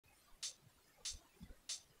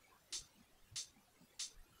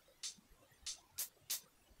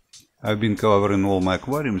I've been covering all my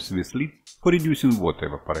aquariums with lids for reducing water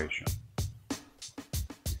evaporation.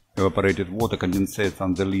 Evaporated water condensates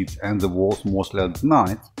on the lids and the walls mostly at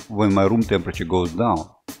night when my room temperature goes down.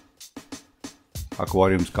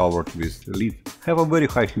 Aquariums covered with lids have a very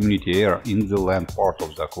high humidity air in the land part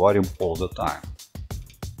of the aquarium all the time.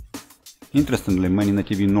 Interestingly, many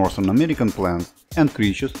native North American plants and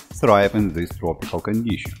creatures thrive in these tropical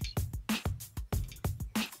conditions.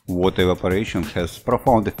 Water evaporation has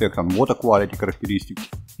profound effect on water quality characteristics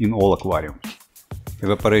in all aquariums.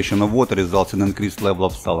 Evaporation of water results in increased level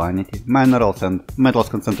of salinity, minerals and metals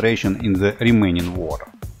concentration in the remaining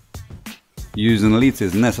water. Using lids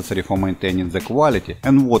is necessary for maintaining the quality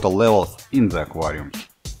and water levels in the aquariums.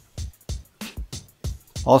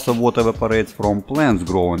 Also, water evaporates from plants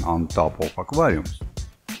growing on top of aquariums.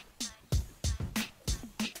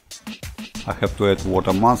 I have to add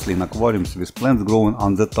water monthly in aquariums with plants growing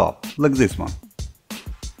on the top, like this one.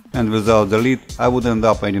 And without the lid, I would end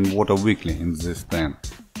up adding water weekly in this tank.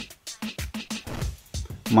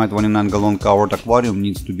 My 29-gallon covered aquarium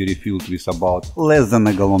needs to be refilled with about less than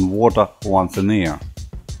a gallon water once a year.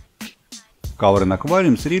 Covering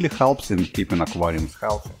aquariums really helps in keeping aquariums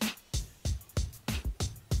healthy.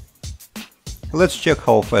 Let's check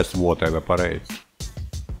how fast water evaporates.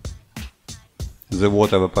 The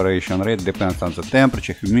water evaporation rate depends on the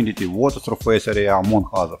temperature, humidity, water surface area, among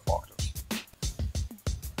other factors.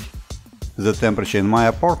 The temperature in my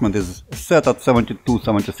apartment is set at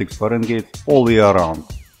 72-76 Fahrenheit all year round.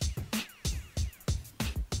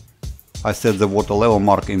 I set the water level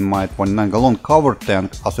mark in my 29-gallon covered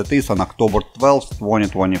tank as it is on October 12,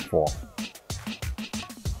 2024.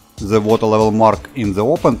 The water level mark in the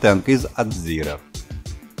open tank is at 0.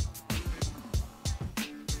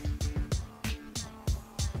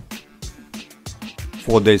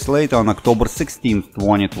 Four days later, on October 16,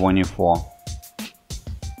 2024,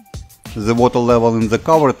 the water level in the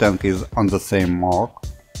covered tank is on the same mark.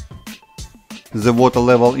 The water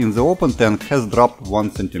level in the open tank has dropped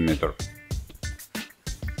 1 cm.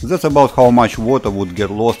 That's about how much water would get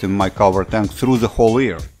lost in my covered tank through the whole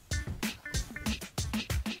year.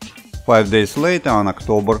 5 days later, on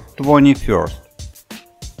October 21st,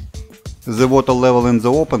 the water level in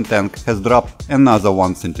the open tank has dropped another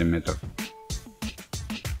 1 cm.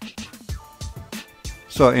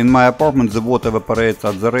 So in my apartment the water evaporates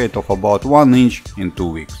at the rate of about 1 inch in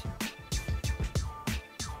 2 weeks.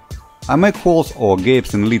 I make holes or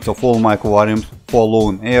gapes in lids of all my aquariums for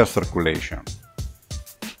allowing air circulation.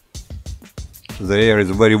 The air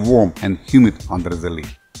is very warm and humid under the lid.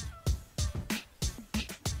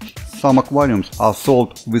 Some aquariums are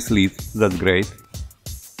sold with lids, that's great.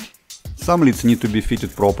 Some lids need to be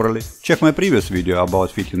fitted properly. Check my previous video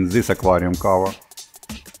about fitting this aquarium cover.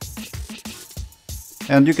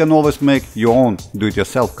 And you can always make your own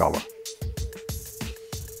do-it-yourself cover.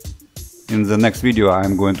 In the next video I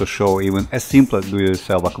am going to show even a simpler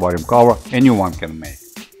do-it-yourself aquarium cover anyone can make.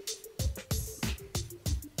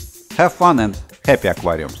 Have fun and happy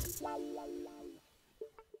aquariums!